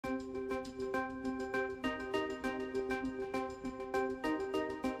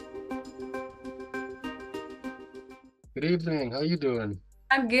Good evening. How you doing?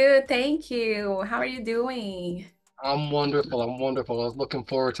 I'm good, thank you. How are you doing? I'm wonderful. I'm wonderful. I was looking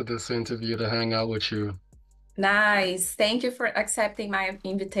forward to this interview to hang out with you. Nice. Thank you for accepting my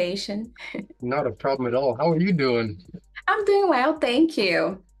invitation. Not a problem at all. How are you doing? I'm doing well, thank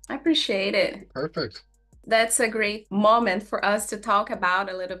you. I appreciate it. Perfect. That's a great moment for us to talk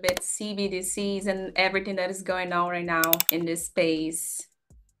about a little bit CBDCs and everything that is going on right now in this space.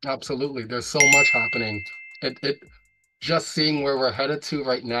 Absolutely. There's so much happening. It just seeing where we're headed to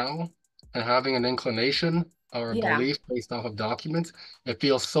right now and having an inclination or a Yeah, belief based off of documents, it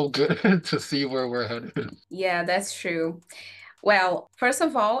feels so good to see where we're headed. yeah, that's true. Well, first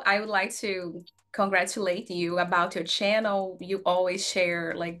of all, I would like to congratulate you about your channel. You always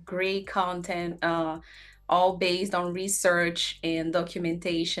share like great content, all based on research and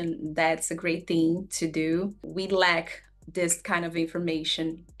documentation. That's a great thing to do. We lack this kind of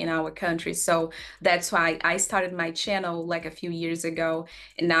information in our country. So that's why I started my channel like a few years ago.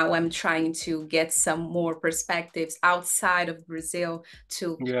 And now I'm trying to get some more perspectives outside of Brazil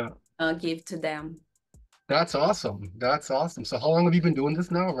to Yeah, give to them. that's awesome. That's awesome. So how long have you been doing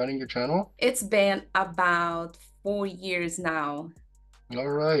this now, running your channel? It's been about 4 years now. All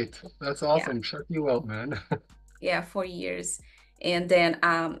right. That's Yeah, awesome. Check you out, man. yeah, 4 years. And then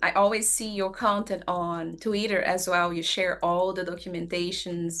I always see your content on Twitter as well. You share all the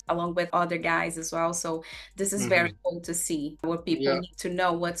documentations along with other guys as well. So this is very hmm cool to see what people Yeah. need to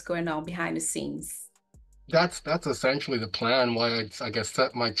know what's going on behind the scenes. That's essentially the plan why I guess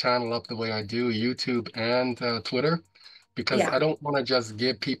set my channel up the way I do, YouTube and Twitter, because Yeah, I don't want to just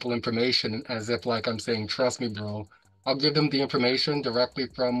give people information as if like I'm saying, trust me, bro. I'll give them the information directly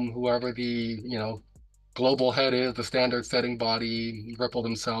from whoever the global head is, the standard setting body, Ripple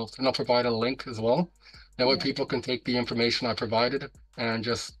themselves, and I'll provide a link as well. That way yeah, people can take the information I provided and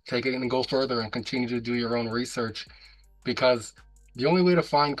just take it and go further and continue to do your own research because the only way to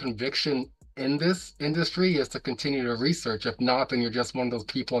find conviction in this industry is to continue to research. If not, then you're just one of those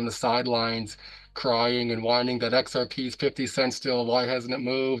people on the sidelines crying and whining that XRP is 50 cents still. Why hasn't it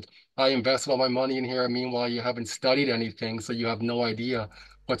moved? I invested all my money in here. Meanwhile, you haven't studied anything, so you have no idea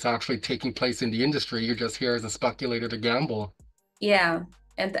what's actually taking place in the industry. You're just here as a speculator to gamble. yeah.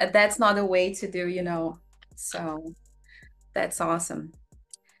 And that's not a way to do. So that's awesome.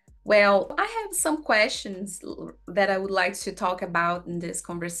 Well, I have some questions that I would like to talk about in this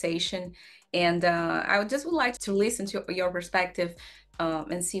conversation, and would like to listen to your perspective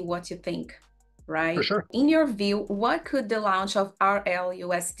and see what you think, For right? sure. In your view, what could the launch of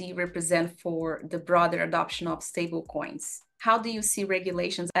RLUSD represent for the broader adoption of stablecoins? How do you see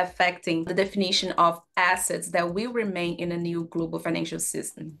regulations affecting the definition of assets that will remain in a new global financial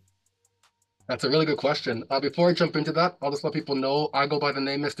system? That's a really good question. Before I jump into that, I'll just let people know I go by the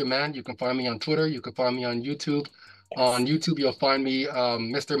name Mr.Man. You can find me on Twitter. You can find me on YouTube. Yes. On YouTube, you'll find me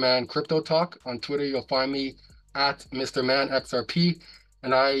Mr.Man Crypto Talk. On Twitter, you'll find me at Mr.Man XRP.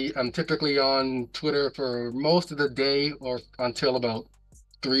 And I am typically on Twitter for most of the day or until about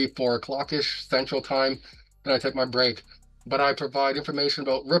 3, 4 o'clock-ish Central Time. Then I take my break. But I provide information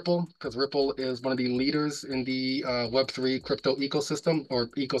about Ripple because Ripple is one of the leaders in the Web3 crypto ecosystem or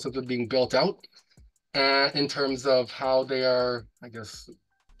ecosystem being built out. And in terms of how they are, I guess,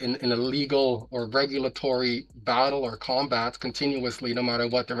 in a legal or regulatory battle or combat continuously, no matter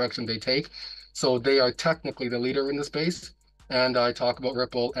what direction they take. So they are technically the leader in the space. And I talk about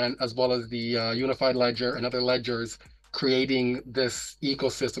Ripple and as well as the unified ledger and other ledgers creating this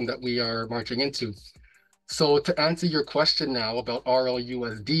ecosystem that we are marching into. So to answer your question now about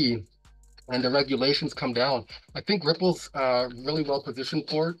RLUSD and the regulations come down, I think Ripple's really well positioned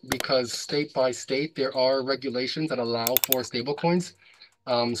for it because state by state there are regulations that allow for stablecoins.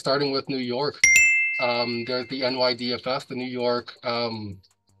 Starting with New York, there's the NYDFS, the New York I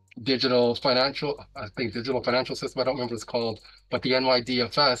think digital financial system. I don't remember what it's called, but the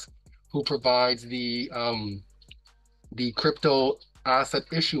NYDFS, who provides the crypto asset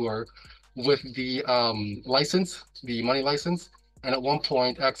issuer with the license, the money license. And at one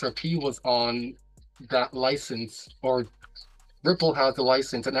point, XRP was on that license, or Ripple has the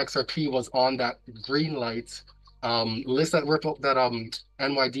license, and XRP was on that green light list that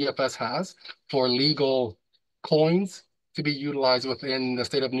NYDFS has for legal coins to be utilized within the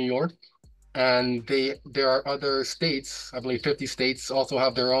state of New York. And there are other states, I believe 50 states, also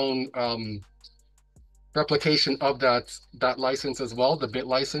have their own replication of that license as well, the bit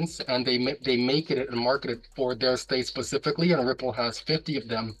license, and they make it and market it for their state specifically. And Ripple has 50 of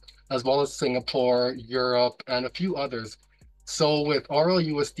them, as well as Singapore, Europe, and a few others. So with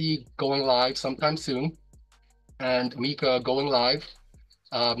RLUSD going live sometime soon, and Mika going live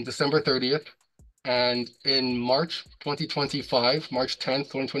December 30th, And in March 2025, March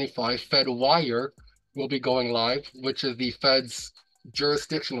 10th, 2025, FedWire will be going live, which is the Fed's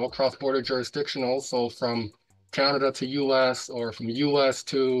jurisdictional, cross-border jurisdictional. So from Canada to US or from US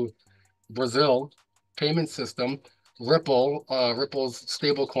to Brazil payment system. Ripple's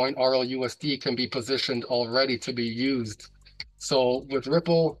stablecoin RLUSD can be positioned already to be used. So with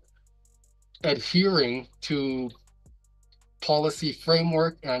Ripple adhering to policy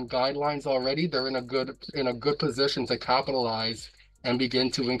framework and guidelines already, they're in a good position to capitalize and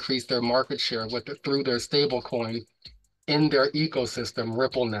begin to increase their market share through their stablecoin in their ecosystem,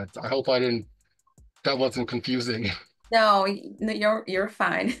 RippleNet. I hope I didn't that wasn't confusing. No, you're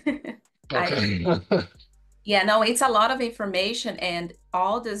fine. I Okay. Yeah, no, it's a lot of information, and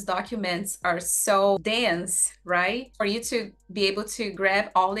all these documents are so dense, right? For you to be able to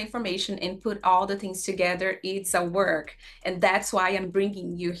grab all the information and put all the things together, it's a work. And that's why I'm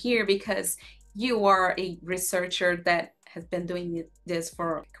bringing you here, because you are a researcher that has been doing this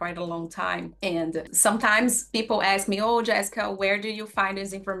for quite a long time. And sometimes people ask me, "Oh, Jessica, where do you find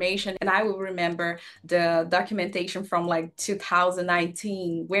this information?" And I will remember the documentation from like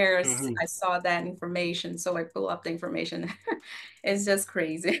 2019 where Mhm. I saw that information. So I pull up the information. It's just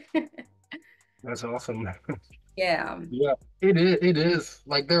crazy. That's awesome. Yeah. Yeah, it is. It is.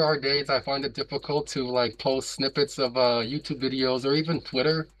 Like there are days I find it difficult to like post snippets of YouTube videos or even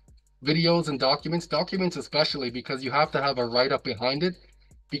Twitter videos and documents especially because you have to have a write-up behind it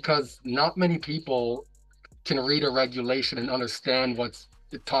because not many people can read a regulation and understand what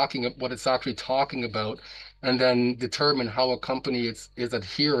it's actually talking about and then determine how a company is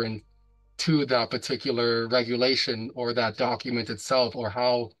adhering to that particular regulation or that document itself or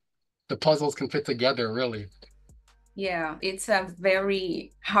how the puzzles can fit together really. Yeah, it's a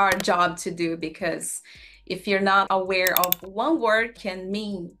very hard job to do because if you're not aware of one word can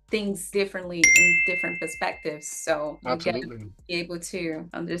mean things differently in different perspectives. So you gotta Absolutely. be able to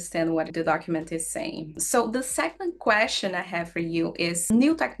understand what the document is saying. So the second question I have for you is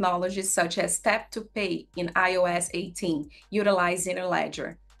new technologies such as tap to pay in iOS 18 utilize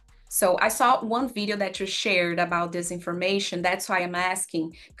Interledger. So I saw one video that you shared about this information. That's why I'm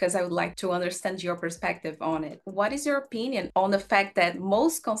asking, because I would like to understand your perspective on it. What is your opinion on the fact that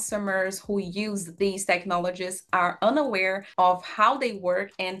most consumers who use these technologies are unaware of how they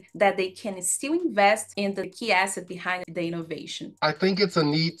work and that they can still invest in the key asset behind the innovation? I think it's a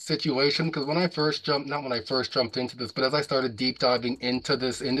neat situation because not when I first jumped into this, but as I started deep diving into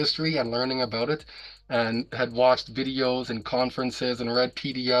this industry and learning about it and had watched videos and conferences and read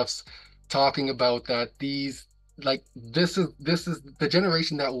PDFs talking about that this is the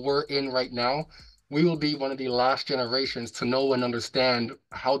generation that we're in right now. We will be one of the last generations to know and understand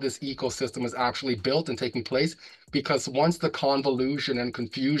how this ecosystem is actually built and taking place because once the convolution and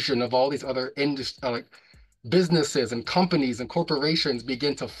confusion of all these other industries businesses and companies and corporations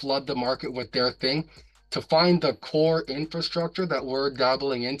begin to flood the market with their thing, to find the core infrastructure that we're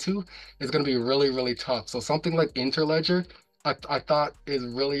dabbling into is going to be really, really tough. So something like Interledger, I thought is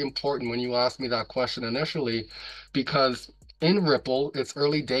really important when you asked me that question initially, because in Ripple, its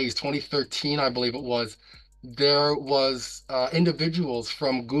early days, 2013, I believe it was, there was individuals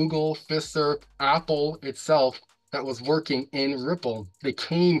from Google, Fiserv, Apple itself that was working in Ripple. They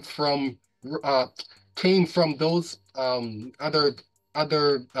uh, came from those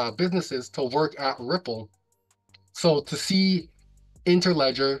other businesses to work at Ripple. So to see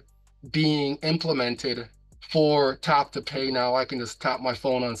Interledger being implemented for tap to pay now, I can just tap my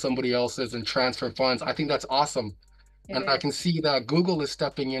phone on somebody else's and transfer funds. I think that's awesome. It And I is. can see that Google is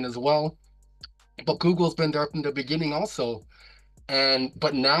stepping in as well. But Google's been there from the beginning also.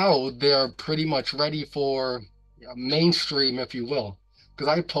 But now they're pretty much ready for mainstream, if you will. Because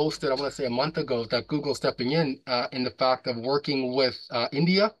I posted, I want to say a month ago, that Google stepping in the fact of working with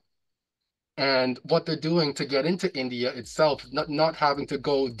India and what they're doing to get into India itself, not having to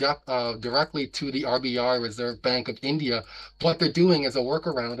go directly to the RBI, Reserve Bank of India. What they're doing is a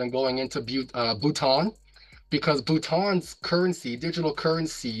workaround and going into Bhutan because Bhutan's currency, digital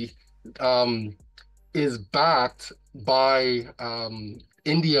currency, um, is backed by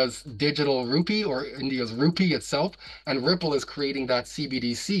India's digital rupee or India's rupee itself, and Ripple is creating that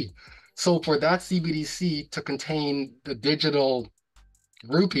CBDC. So for that CBDC to contain the digital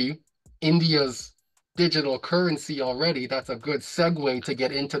rupee, India's digital currency already, that's a good segue to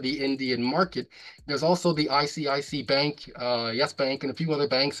get into the Indian market. There's also the ICICI Bank, Yes Bank, and a few other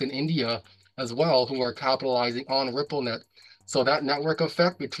banks in India as well who are capitalizing on RippleNet. So that network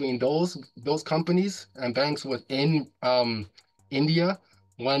effect between those companies and banks within India,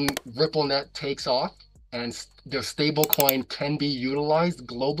 when RippleNet takes off, and their stablecoin can be utilized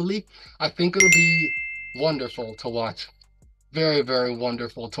globally, I think it'll be wonderful to watch. Very, very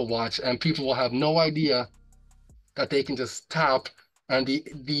wonderful to watch. And people will have no idea that they can just tap, and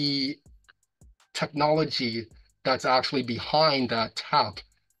the technology that's actually behind that tap.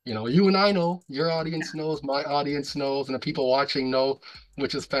 You and I know, your audience knows, my audience knows, and the people watching know,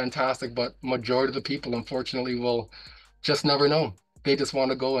 which is fantastic. But majority of the people, unfortunately, will just never know. They just want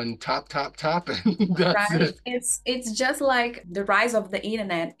to go and tap, tap, tap, and that's Right. it. It's just like the rise of the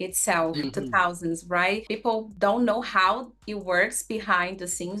internet itself, Mhm, 2000s, right? People don't know how it works behind the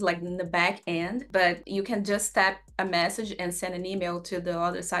scenes, like in the back end, but you can just tap a message and send an email to the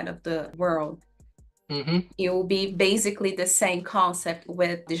other side of the world. mhm. It will be basically the same concept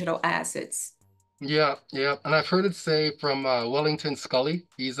with digital assets. Yeah, yeah. And I've heard it say from Wellington Scully,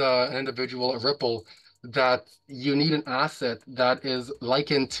 he's an individual at Ripple, that you need an asset that is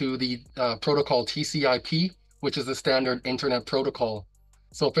likened to the protocol TCP, which is the standard internet protocol.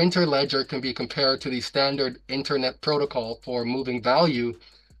 So if Interledger can be compared to the standard internet protocol for moving value,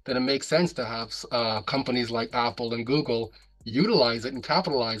 then it makes sense to have companies like Apple and Google utilize it and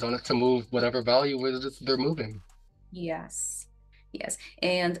capitalize on it to move whatever value it is they're moving. Yes. Yes.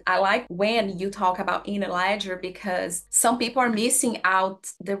 And I like when you talk about Interledger because some people are missing out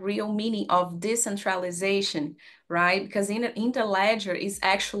the real meaning of decentralization, right? Because Interledger is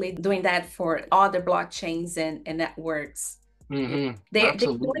actually doing that for other blockchains and networks. Yeah.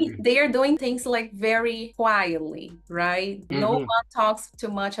 Absolutely. They are doing things like very quietly, right? No Hmm. one talks too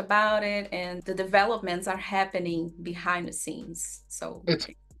much about it, and the developments are happening behind the scenes. So It's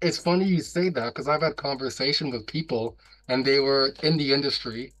it's funny you say that because I've had conversation with people and they were in the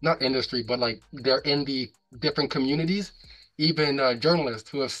industry, not industry, but like they're in the different communities, even journalists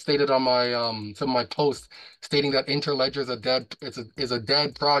who have stated on my some of my posts stating that Interledger is a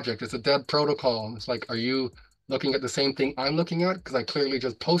dead project, it's a dead protocol. And it's like, are you looking at the same thing I'm looking at? Because I clearly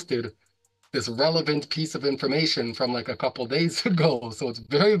just posted this relevant piece of information from like a couple days ago. So it's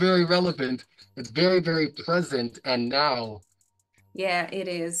very, very relevant. It's very, very present and now. yeah, it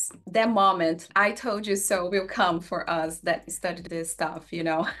is. That moment, I told you so, will come for us that study this stuff,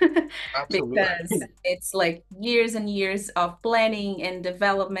 because Absolutely. it's like years and years of planning and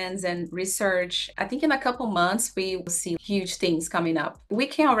developments and research. I think in a couple months, we will see huge things coming up. We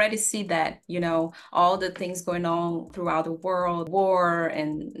can already see that, all the things going on throughout the world, war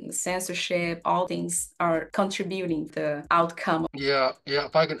and censorship, all things are contributing to the outcome. Yeah, yeah,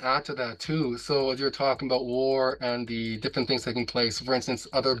 if I can add to that too. So as you're talking about war and the different things taking place, for instance,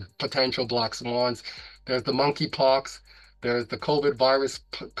 other potential black swans, there's the monkeypox, there's the COVID virus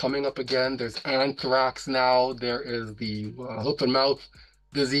p coming up again, there's anthrax now, there is the hoof and mouth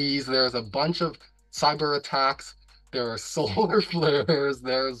disease, there's a bunch of cyber attacks, there are solar flares,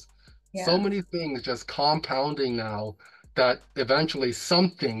 there's so Yeah. many things just compounding now that eventually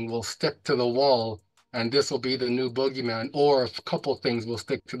something will stick to the wall and this will be the new boogeyman, or a couple things will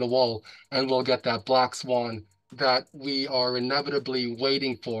stick to the wall, and we'll get that black swan that we are inevitably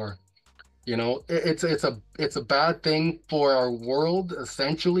waiting for. It's a bad thing for our world,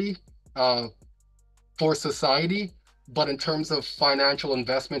 essentially, uh, for society. But in terms of financial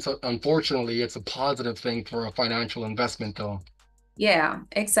investments, unfortunately, it's a positive thing for a financial investment, though. Yeah,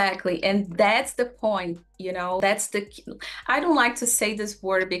 exactly. And that's the point, that's I don't like to say this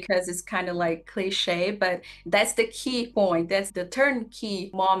word because it's kind of like cliche, but that's the key point. That's the turnkey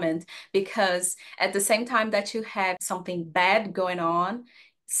moment because at the same time that you have something bad going on,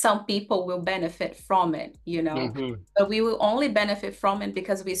 some people will benefit from it. Hmm. But we will only benefit from it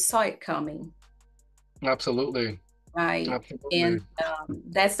because we saw it coming. Absolutely. Right. Absolutely. And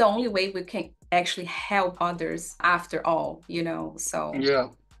that's the only way we can actually help others after all, so Yeah,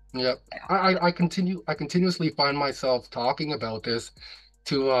 yeah. I continuously find myself talking about this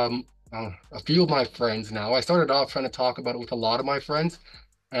to a few of my friends now. I started off trying to talk about it with a lot of my friends,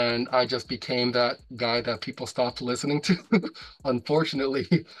 and I just became that guy that people stopped listening to, unfortunately,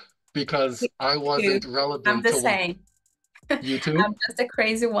 because I too. wasn't I'm relevant the to what same. you too. I'm just a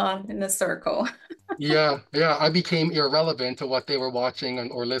crazy one in a circle. Yeah, yeah. I became irrelevant to what they were watching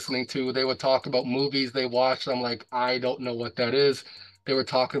or listening to. They would talk about movies they watched. I'm like, I don't know what that is. They were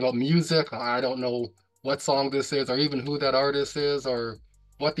talking about music. I don't know what song this is, or even who that artist is, or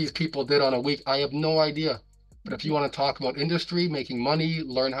what these people did on a week. I have no idea. But if you want to talk about industry, making money,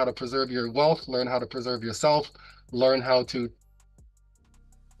 learn how to preserve your wealth, learn how to preserve yourself, learn how to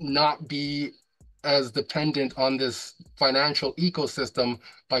not be as dependent on this financial ecosystem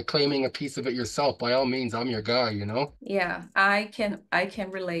by claiming a piece of it yourself. By all means, I'm your guy, you know? Yeah, I can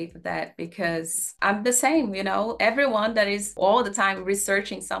relate with that because I'm the same, you know. Everyone that is all the time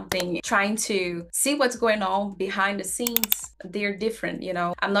researching something, trying to see what's going on behind the scenes, they're different, you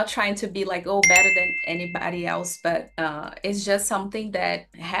know. I'm not trying to be like, oh, better than anybody else, but it's just something that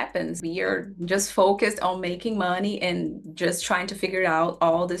happens. We are just focused on making money and just trying to figure out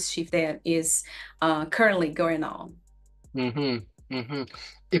all this shift that is currently going on. Mm-hmm. Mm-hmm.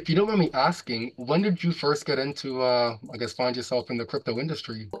 If you don't mind me asking, when did you first get into I guess find yourself in the crypto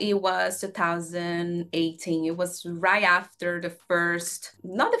industry? It was 2018. It was right after the first,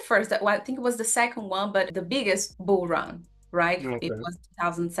 not the first, well, I think it was the second one, but the biggest bull run, right? It Okay. was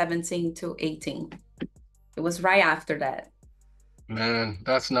 2017 to 18. It was right after that. Man,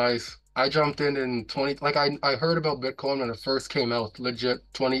 that's nice. I jumped in 20, like I heard about Bitcoin when it first came out, legit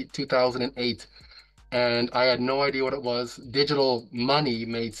 2008. And I had no idea what it was. Digital money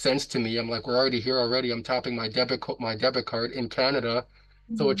made sense to me. I'm like, we're already here already. I'm tapping my debit card in Canada,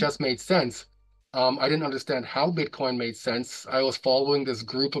 so it Mhm. just made sense. I didn't understand how Bitcoin made sense. I was following this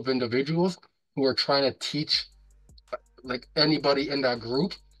group of individuals who were trying to teach like anybody in that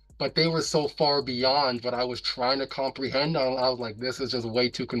group, but they were so far beyond what I was trying to comprehend. I was like, this is just way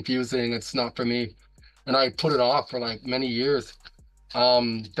too confusing. It's not for me. And I put it off for like many years.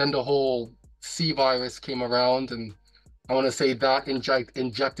 Then the whole C virus came around, and I want to say that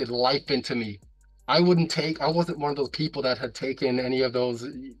injected life into me. I wasn't one of those people that had taken any of those,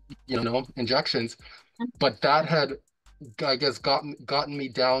 injections, but that had, I guess, gotten me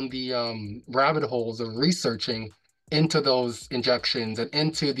down the rabbit holes of researching into those injections and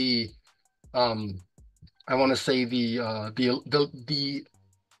into the, um, I want to say the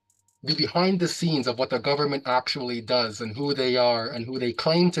behind the scenes of what the government actually does and who they are and who they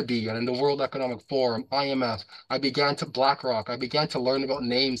claim to be. And in the World Economic Forum, IMF, BlackRock, I began to learn about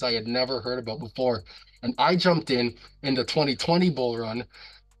names I had never heard about before. And I jumped in the 2020 bull run,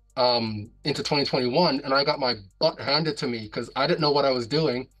 into 2021, and I got my butt handed to me because I didn't know what I was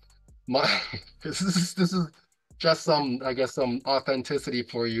doing. My this is just some, I guess, some authenticity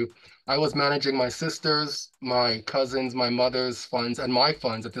for you. I was managing my sister's, my cousins, my mother's funds, and my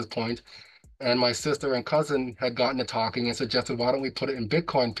funds at this point. And my sister and cousin had gotten to talking and suggested, why don't we put it in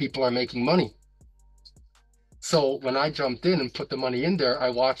Bitcoin? People are making money. So when I jumped in and put the money in there,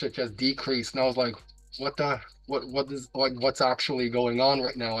 I watched it just decrease, and I was like, what's actually going on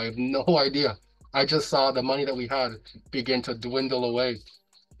right now? I have no idea. I just saw the money that we had begin to dwindle away.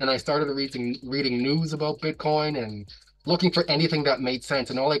 And I started reading news about Bitcoin and looking for anything that made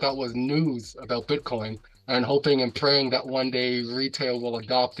sense. And all I got was news about Bitcoin and hoping and praying that one day retail will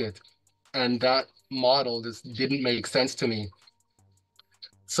adopt it. And that model just didn't make sense to me.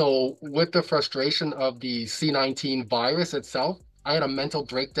 So with the frustration of the C19 virus itself, I had a mental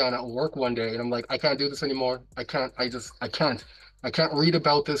breakdown at work one day, and I'm like, I can't do this anymore. I can't. I can't read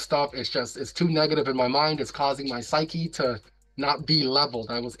about this stuff. It's too negative in my mind. It's causing my psyche to not be leveled.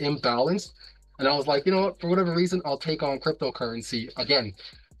 I was imbalanced. And I was like, you know what, for whatever reason, I'll take on cryptocurrency again.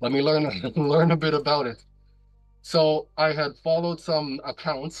 Let me learn learn a bit about it. So I had followed some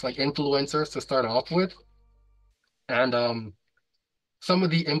accounts like influencers to start off with, and some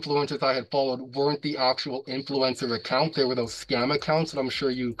of the influencers I had followed weren't the actual influencer account. They were those scam accounts that I'm sure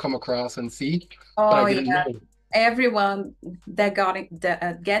you come across and see, but I Oh, didn't yeah. know. Everyone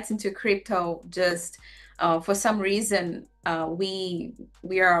that gets into crypto just for some reason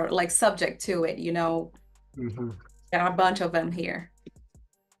we are like subject to it, you know. Mhm. There are a bunch of them here.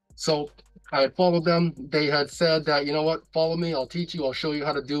 So I had followed them. They had said that, you know what, follow me, I'll teach you, I'll show you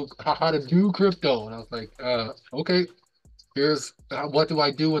how to do crypto. And I was like, okay, here's what do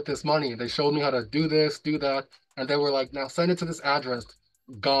I do with this money? And they showed me how to do this, do that, and they were like, now send it to this address.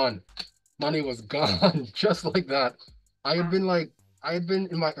 Gone. Money was gone just like that. I had been like, I had been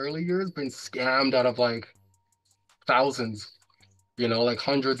in my early years been scammed out of like thousands, like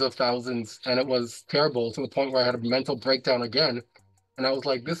hundreds of thousands, and it was terrible to the point where I had a mental breakdown again. And I was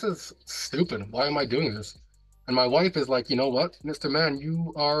like, this is stupid. Why am I doing this? And my wife is like, you know what, Mr. Man,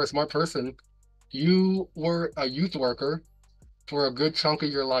 you are a smart person. You were a youth worker for a good chunk of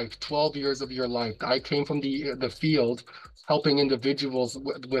your life, 12 years of your life. I came from the field helping individuals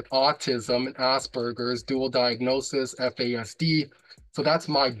with autism and Asperger's, dual diagnosis, FASD. So that's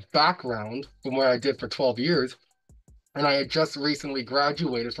my background from where I did for 12 years. And I had just recently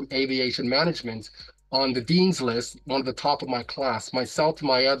graduated from aviation management on the dean's list, one of the top of my class. Myself,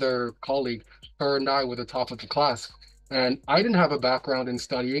 my other colleague, her and I were the top of the class. And I didn't have a background in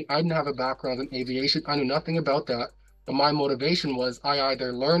studying. I didn't have a background in aviation. I knew nothing about that. But my motivation was I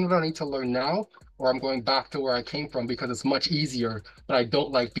either learn what I need to learn now or I'm going back to where I came from because it's much easier, but I don't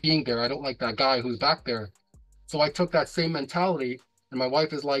like being there. I don't like that guy who's back there. So I took that same mentality, and my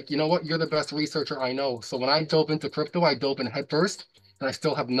wife is like, you know what? You're the best researcher I know. So when I dove into crypto, I dove in head first, and I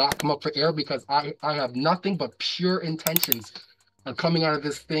still have not come up for air because I have nothing but pure intentions of coming out of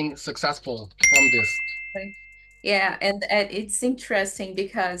this thing successful from this. Right. Yeah, and it's interesting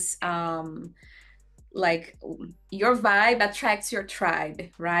because like your vibe attracts your tribe,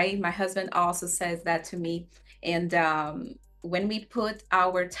 right? My husband also says that to me. And when we put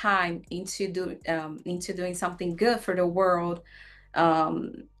our time into doing something good for the world,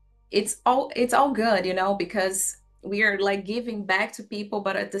 um, it's all good, because we are like giving back to people,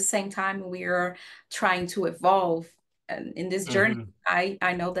 but at the same time we are trying to evolve. And in this journey, Hmm.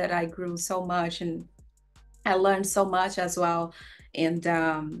 I know that I grew so much and I learned so much as well. And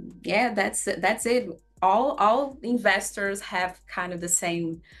yeah, that's it. All investors have kind of the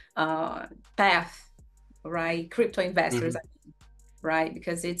same path, right? Crypto investors, Hmm. right?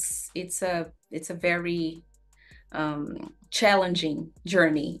 Because it's a very challenging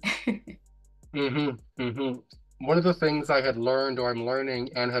journey. Hmm. Hmm. One of the things I had learned or I'm learning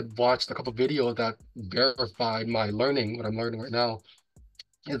and had watched a couple videos that verified my learning, what I'm learning right now,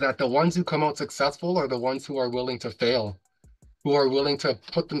 is that the ones who come out successful are the ones who are willing to fail, who are willing to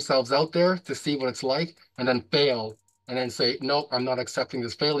put themselves out there to see what it's like and then fail and then say, no, I'm not accepting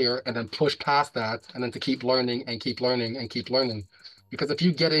this failure, and then push past that and then to keep learning and keep learning and keep learning. Because if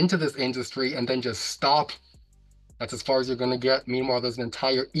you get into this industry and then just stop, that's as far as you're going to get. Meanwhile, there's an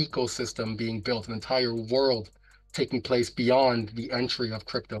entire ecosystem being built, an entire world taking place beyond the entry of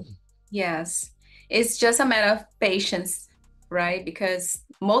crypto. Yes, it's just a matter of patience, right? Because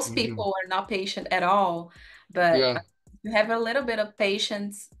most Hmm. people are not patient at all, but Yeah, if you have a little bit of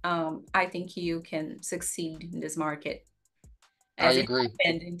patience, I think you can succeed in this market. I As it agree.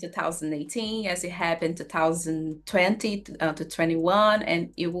 happened in 2018, as it happened 2020 to 21,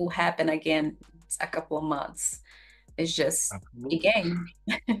 and it will happen again in a couple of months. It's just a Absolutely. game.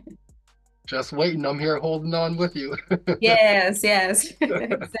 Just waiting. I'm here holding on with you. Yes, yes,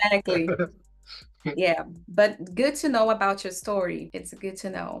 exactly. Yeah, but good to know about your story. It's good to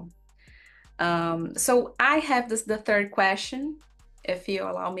know. So I have the third question, if you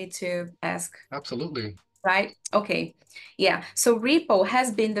allow me to ask. Absolutely. Right? Okay. Yeah. So Ripple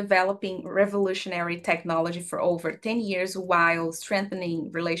has been developing revolutionary technology for over 10 years while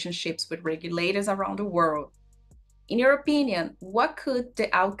strengthening relationships with regulators around the world. In your opinion, what could the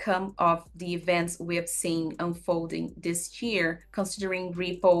outcome of the events we have seen unfolding this year, considering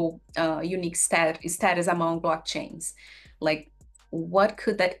Ripple unique status among blockchains? Like, what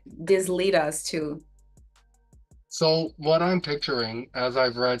could this lead us to? So what I'm picturing as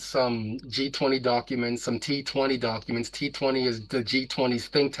I've read some G20 documents, some T20 documents, T20 is the G20's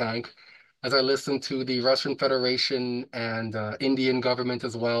think tank, as I listen to the Russian Federation and Indian government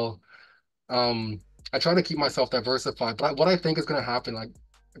as well. Um, I try to keep myself diversified, but what I think is going to happen, like,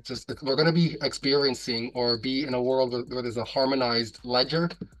 we're going to be experiencing or be in a world where there's a harmonized ledger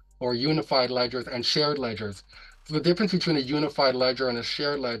or unified ledgers and shared ledgers. So the difference between a unified ledger and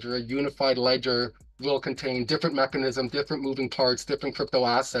a unified ledger will contain different mechanisms, different moving parts, different crypto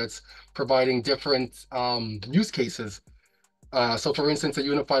assets, providing different use cases. So for instance, a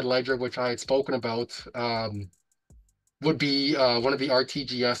unified ledger, which I had spoken about, would be one of the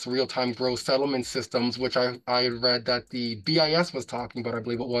RTGS real-time gross settlement systems, which I read that the BIS was talking about, I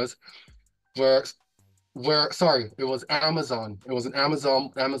believe it was, where sorry, it was Amazon. It was an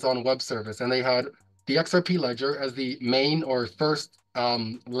Amazon web service, and they had the XRP ledger as the main or first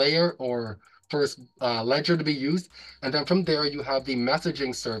layer or first ledger to be used, and then from there you have the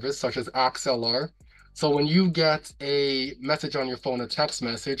messaging service such as XLR. So when you get a message on your phone, a text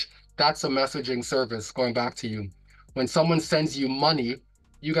message, that's a messaging service going back to you. When someone sends you money,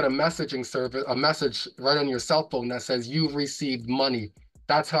 you get a messaging service, a message right on your cell phone that says you've received money.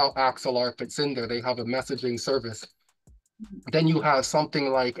 That's how XLR fits in there. They have a messaging service. Then you have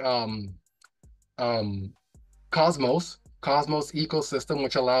something like um, Cosmos ecosystem,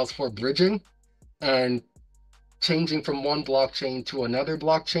 which allows for bridging and changing from one blockchain to another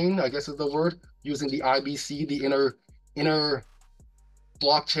blockchain, I guess is the word, using the IBC, the inner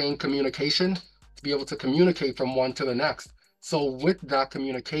blockchain communication, to be able to communicate from one to the next. So with that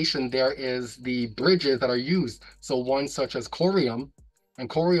communication, there is the bridges that are used. So one such as Corium, and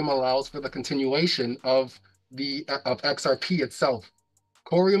Corium allows for the continuation of XRP itself.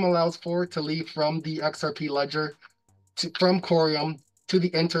 Corium allows for it to leave from the XRP ledger from Corium to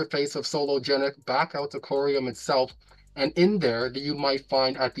the interface of Sologenic back out to Corium itself. And in there, you might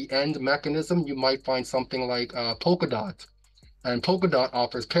find at the end mechanism, you might find something like Polkadot. And Polkadot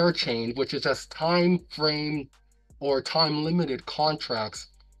offers parachain, which is just time frame or time limited contracts.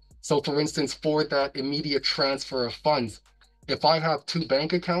 So, for instance, for that immediate transfer of funds, if I have two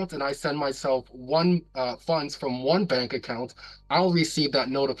bank accounts and I send myself one funds from one bank account, I'll receive that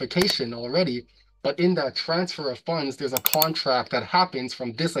notification already. But in that transfer of funds, there's a contract that happens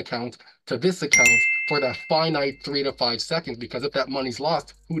from this account to this account for that finite 3 to 5 seconds. Because if that money's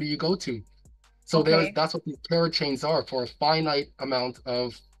lost, who do you go to? So Okay. that's what these parachains are for a finite amount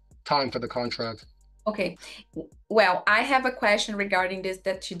of time for the contract. Okay. Well, I have a question regarding this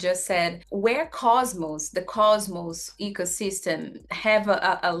that you just said. Where Cosmos, the Cosmos ecosystem, have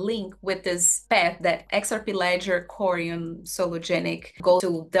a link with this path that XRP Ledger, Corium, Sologenic go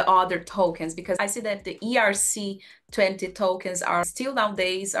to the other tokens? Because I see that the ERC20 tokens are still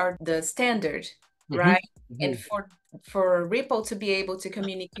nowadays are the standard, Hmm. right? And Hmm. for Ripple to be able to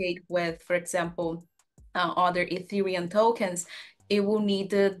communicate with, for example, other Ethereum tokens, it will need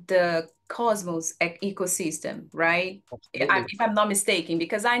the Cosmos ecosystem, right? Absolutely. If I'm not mistaken,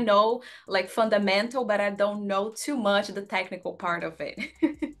 because I know like fundamental, but I don't know too much the technical part of it.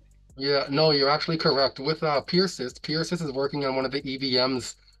 Yeah, no, you're actually correct. With Peersys is working on one of the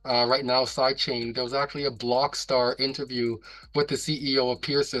EVMs right now, sidechain. There was actually a Blockstar interview with the CEO of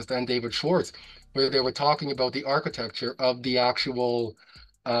Peersys and David Schwartz, where they were talking about the architecture of the actual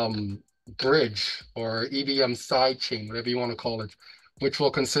um, bridge or EVM sidechain, whatever you want to call it, which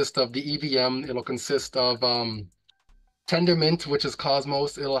will consist of the EVM. It'll consist of Tendermint, which is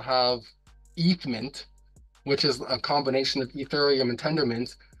Cosmos. It'll have ETHMint, which is a combination of Ethereum and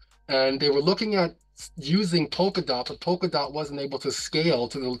Tendermint. And they were looking at using Polkadot, but Polkadot wasn't able to scale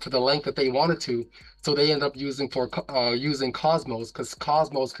to the length that they wanted to. So they ended up using Cosmos because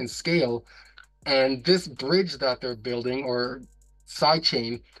Cosmos can scale. And this bridge that they're building or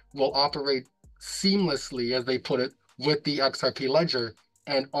sidechain will operate seamlessly, as they put it, with the XRP ledger.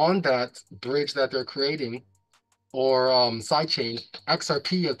 And on that bridge that they're creating, or sidechain,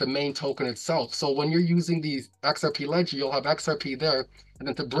 XRP is the main token itself. So when you're using the XRP ledger, you'll have XRP there. And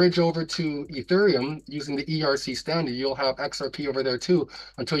then to bridge over to Ethereum using the ERC standard, you'll have XRP over there too,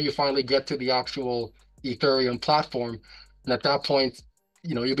 until you finally get to the actual Ethereum platform. And at that point,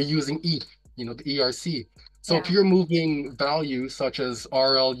 you'll be using ETH, the ERC. So if Yeah. you're moving value such as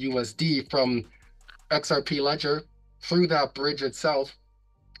RLUSD from XRP ledger through that bridge itself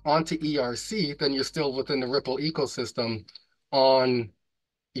onto ERC, then you're still within the Ripple ecosystem on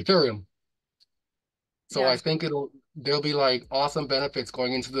Ethereum. So I Yeah. think there'll be like awesome benefits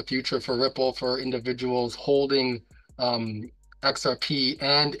going into the future for Ripple for individuals holding um, XRP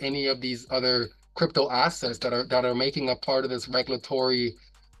and any of these other crypto assets that are making up part of this regulatory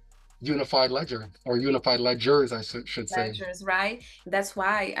unified ledger or unified ledgers, I should say. Ledgers, right? That's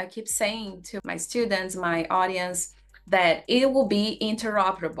why I keep saying to my students, my audience, that it will be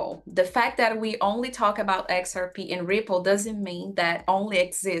interoperable. The fact that we only talk about XRP and Ripple doesn't mean that only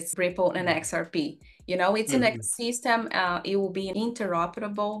exists Ripple and XRP. It's an Mhm. ecosystem. It will be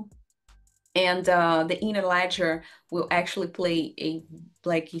interoperable, and the Interledger will actually play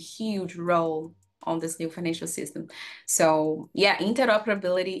a huge role on this new financial system. So yeah,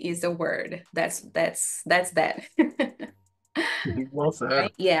 interoperability is the word. That's that. Well said.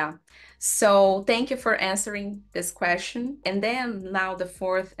 Right? Yeah. So thank you for answering this question. And then now the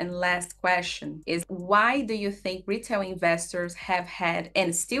fourth and last question is, why do you think retail investors have had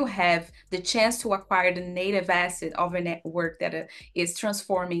and still have the chance to acquire the native asset of a network that is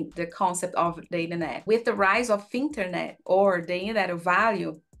transforming the concept of the internet? With the rise of internet or the internet of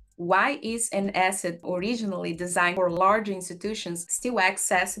value, why is an asset originally designed for large institutions still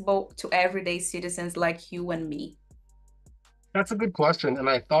accessible to everyday citizens like you and me? That's a good question, and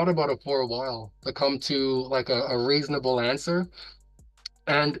I thought about it for a while to come to like a reasonable answer.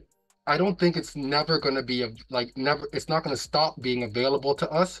 And I don't think it's never going to be never, it's not going to stop being available to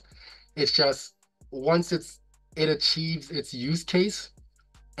us. It's just once it achieves its use case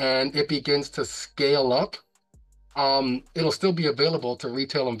and it begins to scale up, it'll still be available to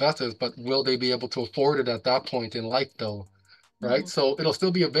retail investors, but will they be able to afford it at that point in life though? Right? Mhm. So it'll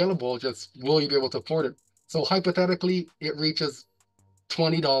still be available, just will you be able to afford it? So hypothetically, it reaches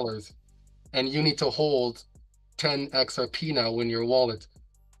 $20 and you need to hold 10 XRP now in your wallet.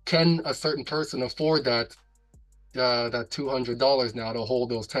 Can a certain person afford that $200 now to hold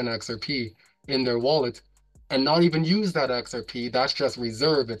those 10 XRP in their wallet and not even use that XRP? That's just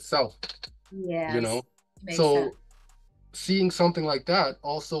reserve itself, you Yes, know? makes sense. So seeing something like that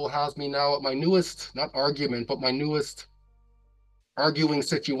also has me now at my newest, not argument, but my newest arguing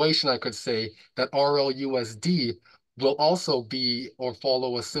situation, I could say, that RLUSD will also be or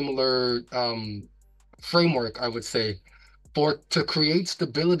follow a similar framework, I would say, For to create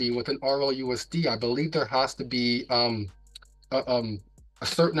stability with an RLUSD, I believe there has to be a, a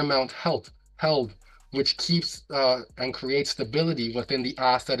certain amount held, which keeps and creates stability within the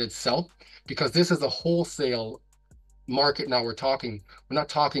asset itself, because this is a wholesale market. Now we're not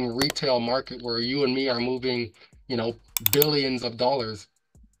talking retail market where you and me are moving, billions of dollars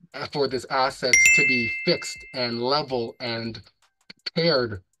for this asset to be fixed and level and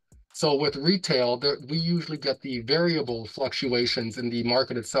paired. So with retail, there, we usually get the variable fluctuations in the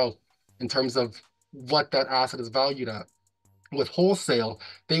market itself in terms of what that asset is valued at. With wholesale,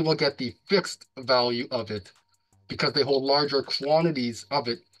 they will get the fixed value of it because they hold larger quantities of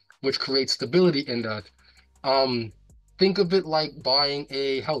it, which creates stability in that. Um, think of it like buying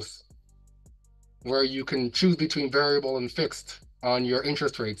a house where you can choose between variable and fixed on your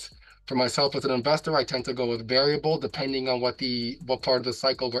interest rates. For myself as an investor, I tend to go with variable depending on what part of the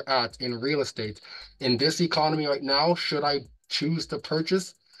cycle we're at in real estate. In this economy right now, should I choose to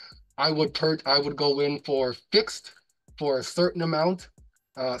purchase, I would go in for fixed for a certain amount,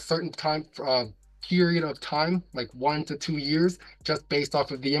 certain time period of time, like 1 to 2 years, just based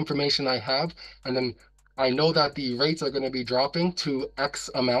off of the information I have. And then I know that the rates are going to be dropping to X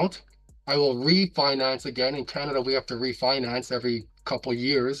amount. I will refinance again. In Canada, we have to refinance every couple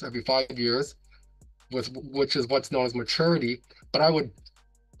years, every 5 years, with which is what's known as maturity. But I would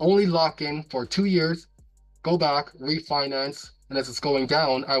only lock in for 2 years, go back, refinance, and as it's going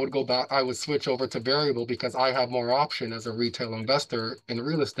down, I would go back, I would switch over to variable because I have more option as a retail investor in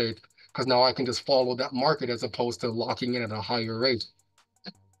real estate because now I can just follow that market as opposed to locking in at a higher rate.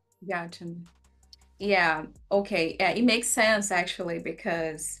 Gotcha. Yeah, okay. Yeah, it makes sense actually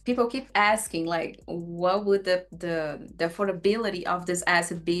because people keep asking like what would the affordability of this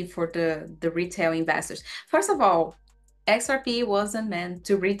asset be for the retail investors? First of all, XRP wasn't meant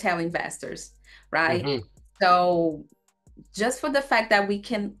to retail investors, right? Hmm. So just for the fact that we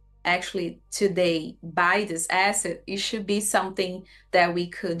can actually today buy this asset, it should be something that we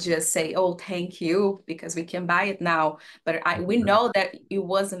could just say, oh, thank you, because we can buy it now. But we know that it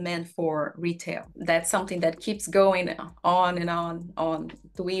wasn't meant for retail. That's something that keeps going on and on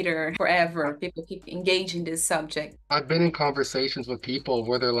Twitter forever. People keep engaging this subject. I've been in conversations with people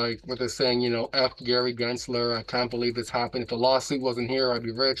where where they're saying, F Gary Gensler, I can't believe this happened. If the lawsuit wasn't here, I'd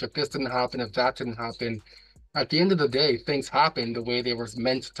be rich. If this didn't happen, if that didn't happen. At the end of the day, things happen the way they were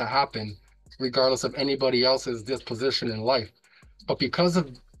meant to happen, regardless of anybody else's disposition in life. But because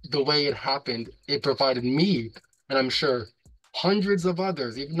of the way it happened, it provided me, and I'm sure hundreds of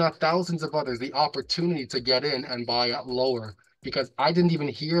others, even not thousands of others, the opportunity to get in and buy at lower because I didn't even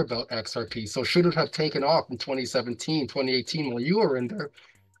hear about XRP. So should it have taken off in 2017, 2018 while you were in there,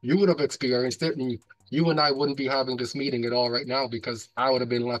 you would have experienced it and you and I wouldn't be having this meeting at all right now because I would have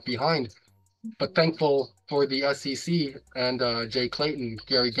been left behind. But thankful for the SEC and Jay Clayton,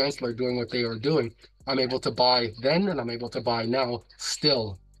 Gary Gensler doing what they are doing. I'm able to buy then and I'm able to buy now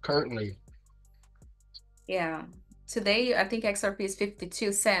still currently. Yeah. Today, I think XRP is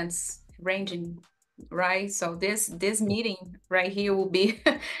 52 cents ranging, right? So this meeting right here will be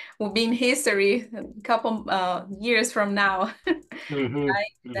will be in history a couple years from now. Hmm.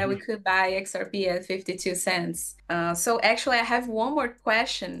 Right? That we Hmm. could buy XRP at 52 cents. So actually, I have one more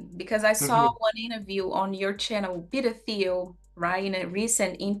question because I saw Hmm. one interview on your channel, Peter Thiel, right, in a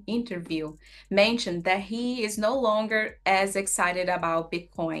recent interview, mentioned that he is no longer as excited about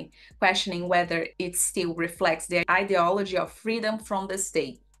Bitcoin, questioning whether it still reflects the ideology of freedom from the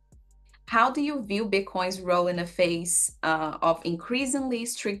state. How do you view Bitcoin's role in the face of increasingly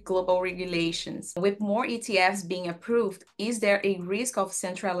strict global regulations? With more ETFs being approved, is there a risk of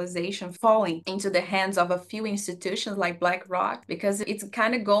centralization falling into the hands of a few institutions like BlackRock? Because it's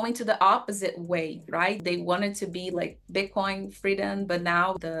kind of going to the opposite way, right? They wanted to be like Bitcoin freedom, but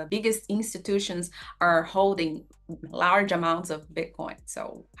now the biggest institutions are holding large amounts of Bitcoin.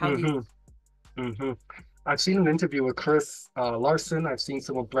 So, how do you? Hmm. Hmm. I've seen an interview with Chris Larson. I've seen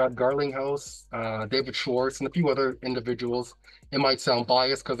some with Brad Garlinghouse, David Schwartz, and a few other individuals. It might sound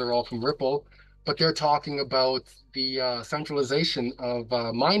biased because they're all from Ripple, but they're talking about the centralization of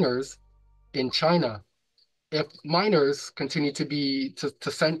miners in China. If miners continue to be to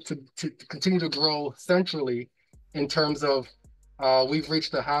continue to grow centrally in terms of we've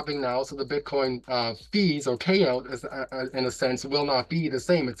reached the halving now, so the Bitcoin fees or payout is in a sense will not be the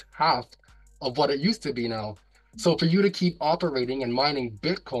same. It's half of what it used to be now. So for you to keep operating and mining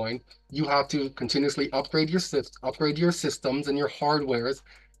Bitcoin, you have to continuously upgrade your systems and your hardwares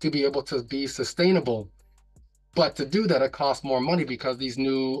to be able to be sustainable. But to do that, it costs more money because these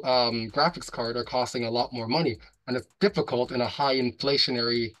new graphics cards are costing a lot more money, and it's difficult in a high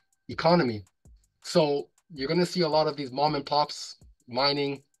inflationary economy. So you're going to see a lot of these mom and pops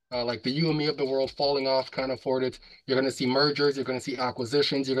mining, like the you and me of the world falling off, can't afford it. You're going to see mergers, you're going to see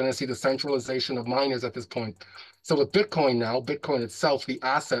acquisitions, you're going to see the centralization of miners at this point. So with Bitcoin now, Bitcoin itself, the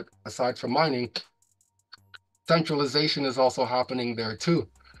asset aside from mining, centralization is also happening there too.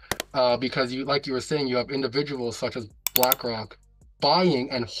 Because you, like you were saying, you have individuals such as BlackRock buying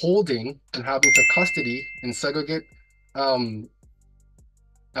and holding and having to custody and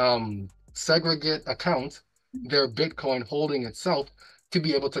um, segregate account their Bitcoin holding itself to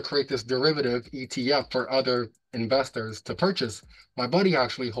be able to create this derivative ETF for other investors to purchase. My buddy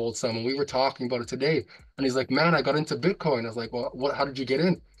actually holds some, and we were talking about it today. And he's like, "Man, I got into Bitcoin." I was like, "Well, what? How did you get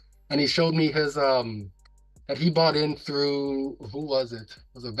in?" And he showed me his that he bought in through who was it?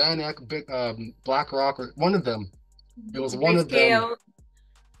 Was it Van Eck, Big BlackRock, or one of them? It was one of them. Grayscale,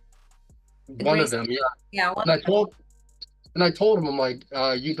 One of them, Grayscale, yeah. yeah, one And of I told And I told him, I'm like,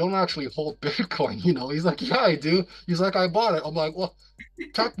 you don't actually hold Bitcoin, you know? He's like, yeah, I do. He's like, I bought it. I'm like, well,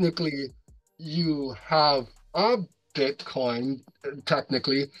 technically, you have a Bitcoin,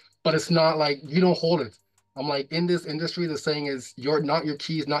 technically, but it's not like you don't hold it. I'm like, in this industry, the saying is, you're not your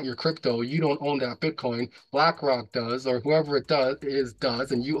keys, not your crypto. You don't own that Bitcoin. BlackRock does, or whoever it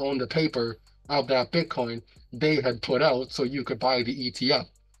does, and you own the paper of that Bitcoin they had put out so you could buy the ETF.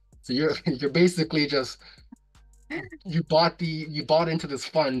 So you're you're basically just you bought into this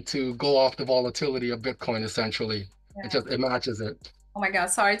fund to go off the volatility of Bitcoin essentially. yeah. It matches it. Oh my God,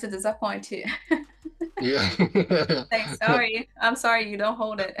 sorry to disappoint you. Yeah. Like, sorry, I'm sorry you don't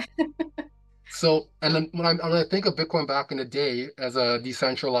hold it. So, and then when I think of Bitcoin back in the day as a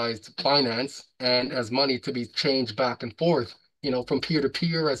decentralized finance and as money to be changed back and forth, from peer to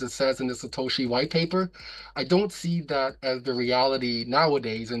peer, as it says in the Satoshi white paper, I don't see that as the reality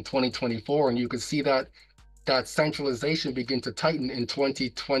nowadays in 2024. And you can see that centralization begin to tighten in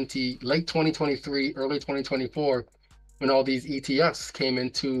 2020, late 2023, early 2024, when all these ETFs came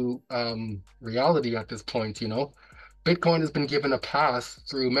into reality at this point. Bitcoin has been given a pass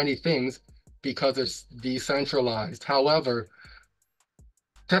through many things because it's decentralized. However,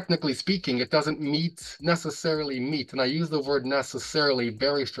 technically speaking, it doesn't necessarily meet, and I use the word necessarily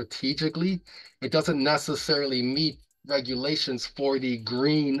very strategically, it doesn't necessarily meet regulations for the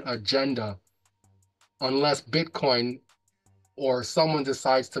green agenda unless Bitcoin or someone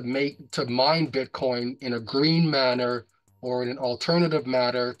decides to mine Bitcoin in a green manner or in an alternative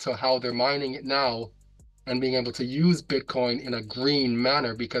manner to how they're mining it now and being able to use Bitcoin in a green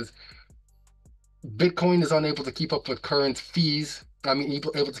manner because Bitcoin is unable to keep up with current fees. I mean,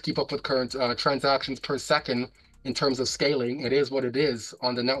 able to keep up with current transactions per second in terms of scaling. It is what it is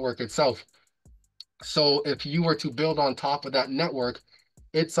on the network itself. So if you were to build on top of that network,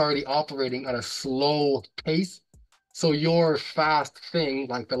 it's already operating at a slow pace. So your fast thing,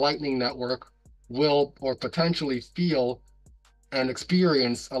 like the Lightning Network, will or potentially feel and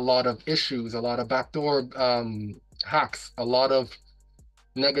experience a lot of issues, a lot of backdoor hacks, a lot of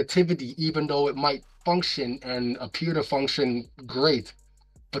negativity, even though it might function and appear to function great.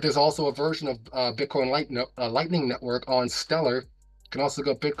 But there's also a version of Lightning Network on Stellar. You can also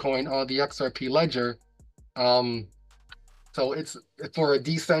get Bitcoin on the XRP ledger. Um, so it's for a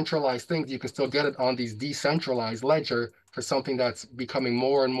decentralized thing, you can still get it on these decentralized ledger for something that's becoming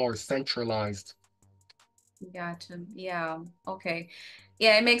more and more centralized. Gotcha. Yeah. Okay.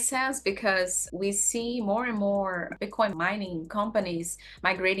 Yeah, it makes sense because we see more and more Bitcoin mining companies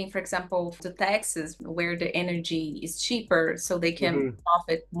migrating, for example, to Texas, where the energy is cheaper, so they can Mhm.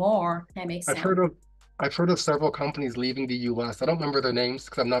 profit more. That makes I've sense. heard of I've heard of several companies leaving the US. I don't remember their names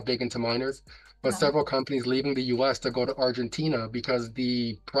because I'm not big into miners, but Uh-huh. several companies leaving the US to go to Argentina because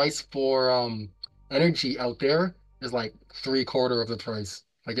the price for energy out there is like three-quarter of the price.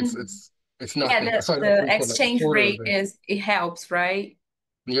 Like Mhm. it's Yeah, nothing. Sorry, not the three-quarter, like a exchange quarter of rate it. is it helps, right?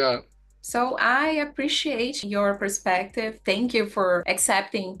 Yeah. So I appreciate your perspective. Thank you for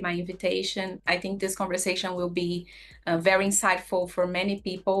accepting my invitation. I think this conversation will be very insightful for many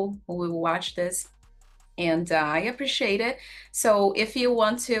people who will watch this, and I appreciate it. So if you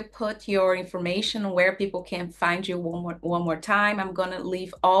want to put your information where people can find you one more time, I'm gonna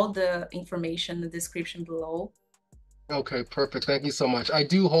leave all the information in the description below. Okay, perfect. Thank you so much. I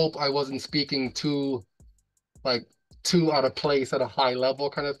do hope I wasn't speaking like too out of place at a high level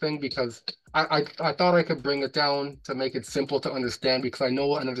kind of thing because I thought I could bring it down to make it simple to understand because I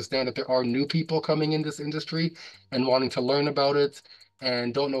know and understand that there are new people coming in this industry and wanting to learn about it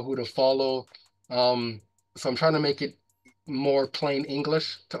and don't know who to follow. Um, so I'm trying to make it more plain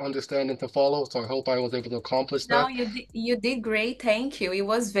English to understand and to follow. So I hope I was able to accomplish No, that. you did great. Thank you. It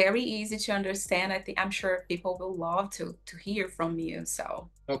was very easy to understand. I'm sure people will love to hear from you. So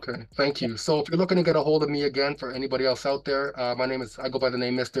Okay, thank you. So if you're looking to get a hold of me again, for anybody else out there, I go by the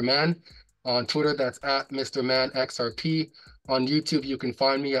name Mr. Man. On Twitter, that's at Mr. Man XRP. On YouTube, you can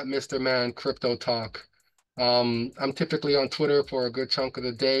find me at Mr. Man Crypto Talk. I'm typically on Twitter for a good chunk of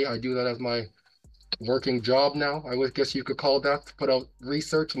the day. I do that as my working job now. I would guess you could call that to put out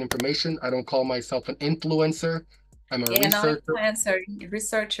research and information. I don't call myself an influencer. I'm a yeah, no researcher. influencer,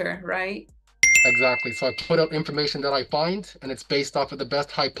 researcher, right? Exactly. So I put out information that I find, and it's based off of the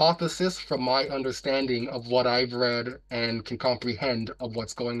best hypothesis from my understanding of what I've read and can comprehend of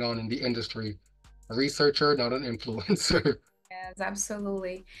what's going on in the industry. A researcher, not an influencer. Yes,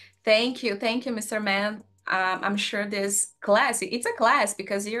 absolutely. Thank you, Mr. Man. I'm sure this class, it's a class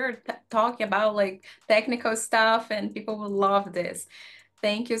because you're t talking about like technical stuff and people will love this.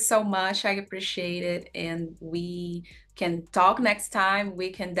 Thank you so much. I appreciate it. And we can talk next time.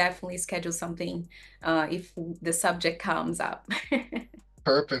 We can definitely schedule something if the subject comes up.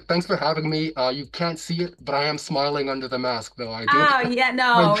 Perfect. Thanks for having me. You can't see it, but I am smiling under the mask, though. Oh, yeah, I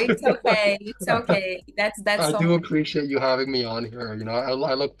no, do, it's okay. It's okay. That's I so do much. appreciate you having me on here. I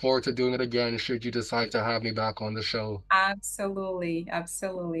look forward to doing it again should you decide to have me back on the show. Absolutely,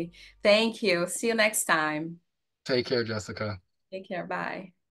 absolutely. Thank you. See you next time. Take care, Jessica. Take care. Bye.